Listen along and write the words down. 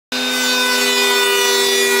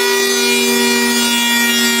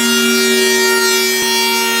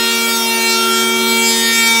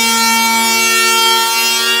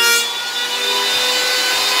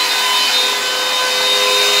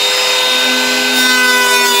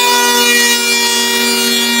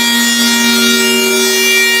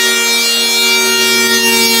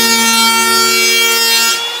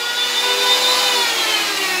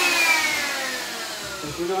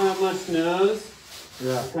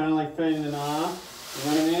kind of like fading it off.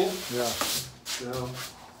 You know what I mean? Yeah. So.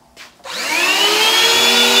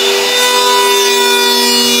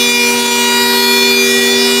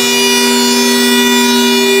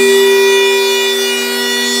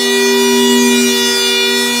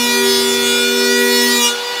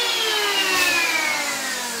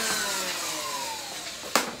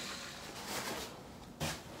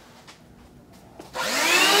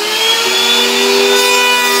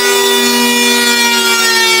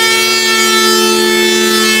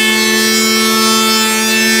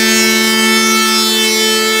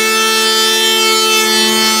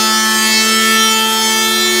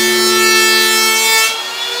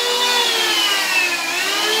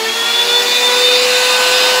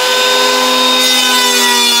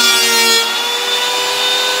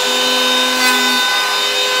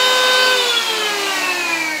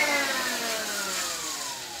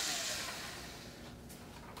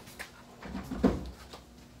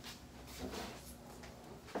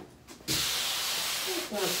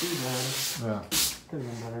 Not too bad. Yeah. Could have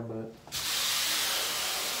been better, but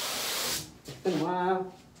it's been a while.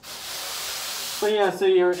 But yeah, so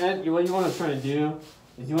what you want to try to do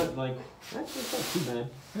is you want actually it's not too bad.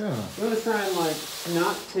 Yeah. You want to try and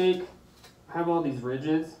not have all these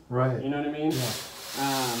ridges. Right. You know what I mean? Yeah.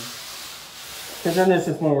 Because then there's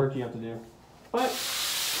just more work you have to do. But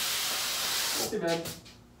not too bad.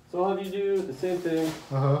 So I'll have you do the same thing.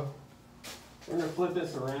 Uh-huh. We're going to flip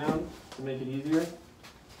this around to make it easier.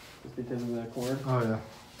 Just because of that cord. Oh, yeah.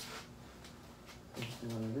 Just do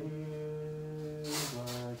one of these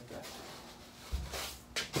like that.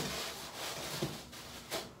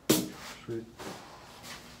 Sweet.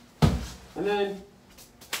 And then,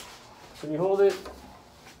 when you hold it,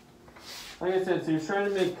 like I said, so you're trying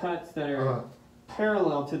to make cuts that are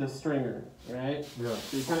parallel to the stringer, right? Yeah.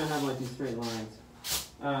 So you kind of have like these straight lines.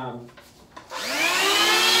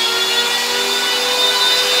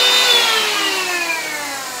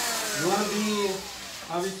 You want to be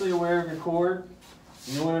obviously aware of your cord.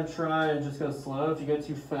 You don't want to try and just go slow. If you go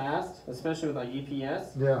too fast, especially with like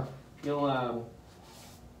EPS, Yeah.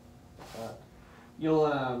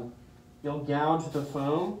 you'll gouge the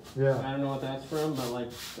foam. Yeah. I don't know what that's from, but like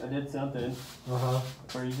I did something. Uh-huh.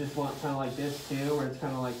 Or you just want kind of like this too, where it's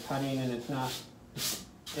kind of like cutting and it's not.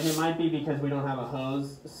 And it might be because we don't have a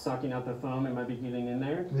hose sucking out the foam. It might be getting in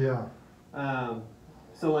there. Yeah.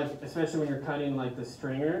 So like, especially when you're cutting like the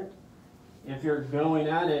stringer, if you're going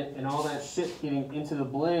at it and all that shit's getting into the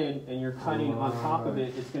blade and you're cutting on top of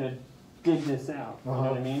it, it's gonna dig this out. You know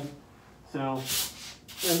what I mean? So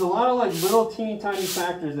there's a lot of like little teeny tiny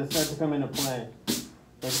factors that start to come into play,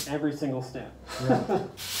 like every single step. Yeah.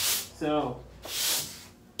 So,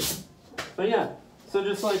 but yeah, so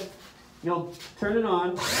just like you'll turn it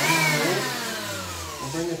on. Right?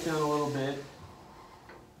 I'll bring this down a little bit,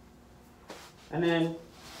 and then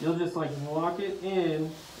you'll just like walk it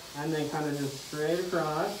in. And then kind of just straight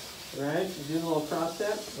across, right? You do the little cross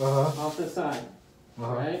step off the side,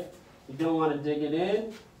 right? You don't want to dig it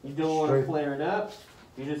in. You don't want to flare it up.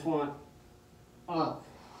 You just want up.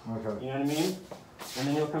 Okay. You know what I mean? And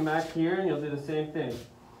then you'll come back here and you'll do the same thing,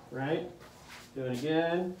 right? Do it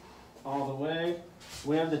again, all the way.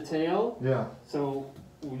 We have the tail. Yeah. So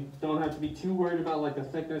we don't have to be too worried about like the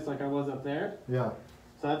thickness like I was up there. Yeah.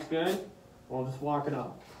 So that's good. We'll just walk it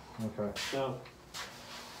off. Okay. So.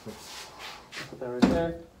 Put that right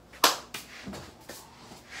there.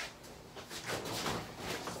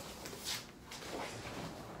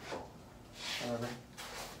 Whatever.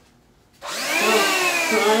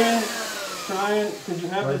 So try and, because you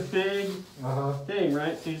have this big thing,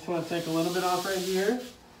 right? So you just want to take a little bit off right here.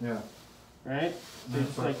 Yeah. Right? So you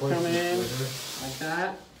just like coming in like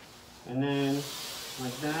that, and then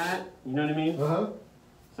like that. You know what I mean? So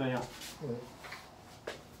yeah.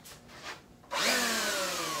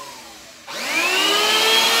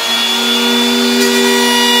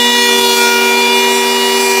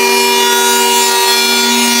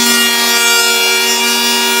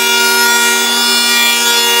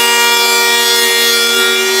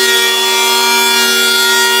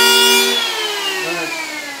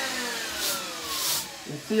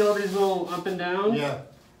 See all these little up and downs? Yeah.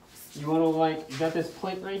 You want to like, you got this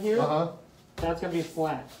plate right here? That's going to be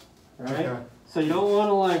flat, right? Okay. So you don't want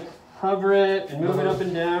to like hover it and move it up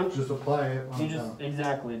and down. Just apply it. You just,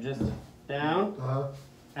 exactly, just down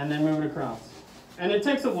and then move it across. And it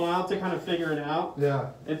takes a while to kind of figure it out.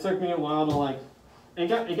 Yeah. It took me a while to like, it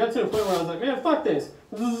got to a point where I was like, man, fuck this.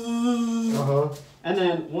 And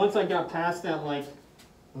then once I got past that like,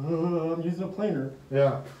 I'm using a planer.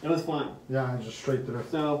 Yeah. It was fine. Yeah, and just straight through.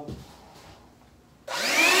 So.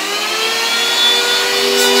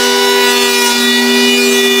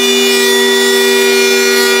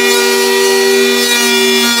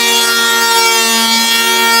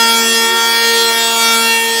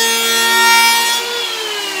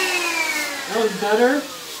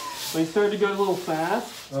 start to go a little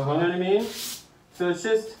fast. You know what I mean? So it's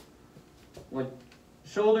just like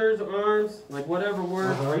shoulders, arms, like whatever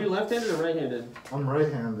works. Are you left-handed or right-handed? I'm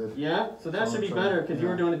right-handed. Yeah? So that should be better because you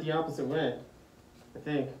were doing it the opposite way, I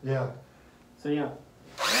think. Yeah. So yeah.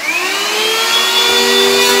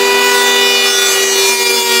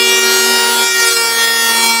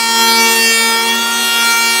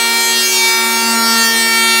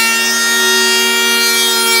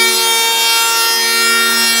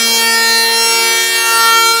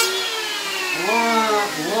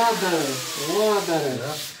 A lot better.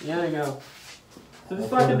 Yeah, there you go. So just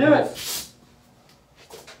fucking do it. So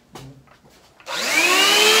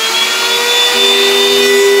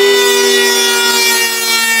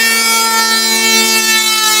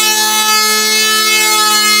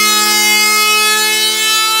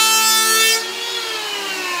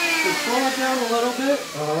slow it down a little bit.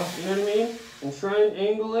 You know what I mean? And try and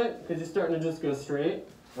angle it because you're starting to just go straight.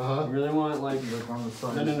 You really want it like on the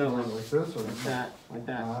side. No, like this or like that, like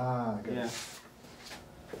that. Ah, okay. Yeah.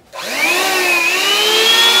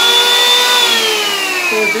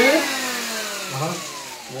 So this.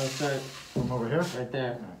 Now start from over here. Right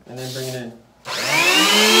there, and then bring it in.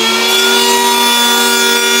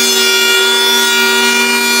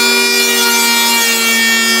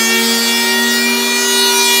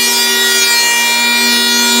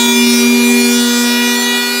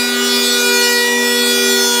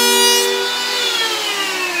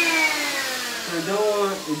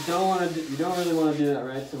 You don't really want to do that,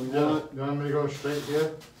 right? So we want. You want me to go straight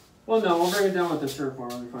here? Well, no, we'll bring it down with the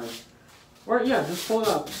surfboard. We'll be fine. Or yeah, just pull it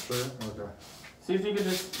up. Straight. Okay. See if you can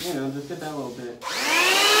just, just get that a little bit.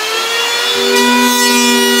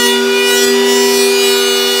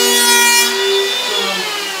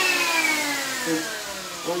 So,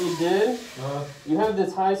 what you did? You have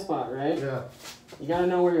this high spot, right? Yeah. You gotta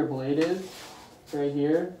know where your blade is. It's right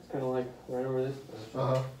here. It's kind of like right over this.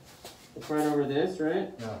 It's right over this,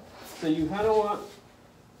 right? Yeah. So you kind of want,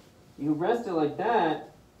 you rest it like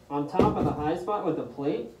that on top of the high spot with a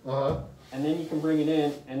plate, and then you can bring it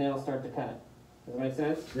in, and then it'll start to cut. Does that make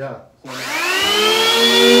sense? Yeah.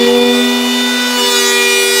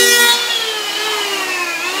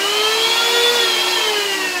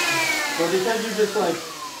 So because you just like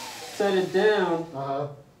set it down,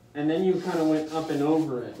 and then you kind of went up and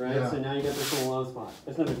over it, right? Yeah. So now you got this little low spot.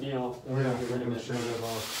 It's no big deal. We're gonna get rid of it. Shave it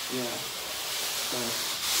off. Yeah. So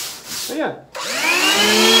yeah.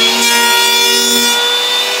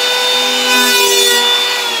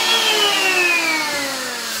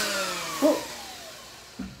 Cool.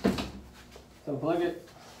 So plug it.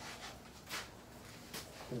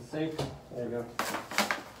 It's safe. There you go.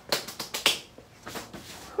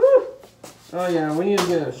 Whew. Oh yeah, we need to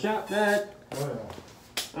get a shot back. Oh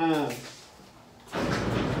yeah.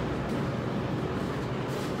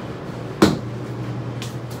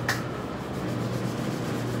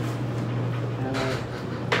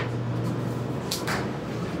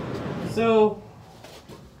 So,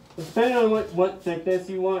 depending on what thickness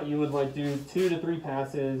you want, you would like do 2 to 3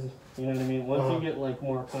 passes. You know what I mean? Once you get like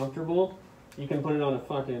more comfortable, you can put it on a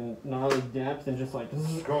fucking gnarly depth and just like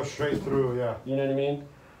go straight through. Yeah. You know what I mean?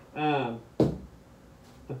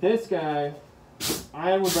 But this guy,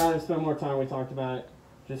 I would rather spend more time. We talked about it,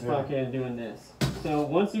 just fucking doing this. So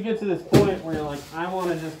once you get to this point where you're like, I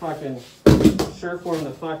want to just fucking surfboard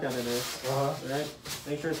the fuck out of this, right?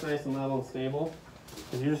 Make sure it's nice and level and stable.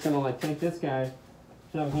 Because you're just going to like take this guy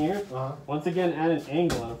down here. Once again, at an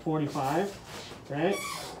angle at a 45, right?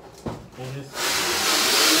 And just,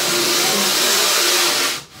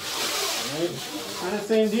 right? Kind of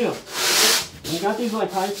same deal. And you got these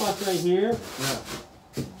like high spots right here. Yeah.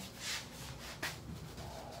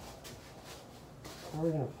 How are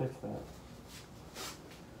we going to fix that?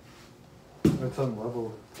 It's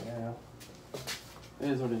unlevel. Yeah. It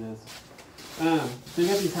is what it is. So you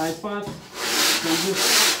got these high spots. So you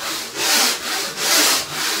just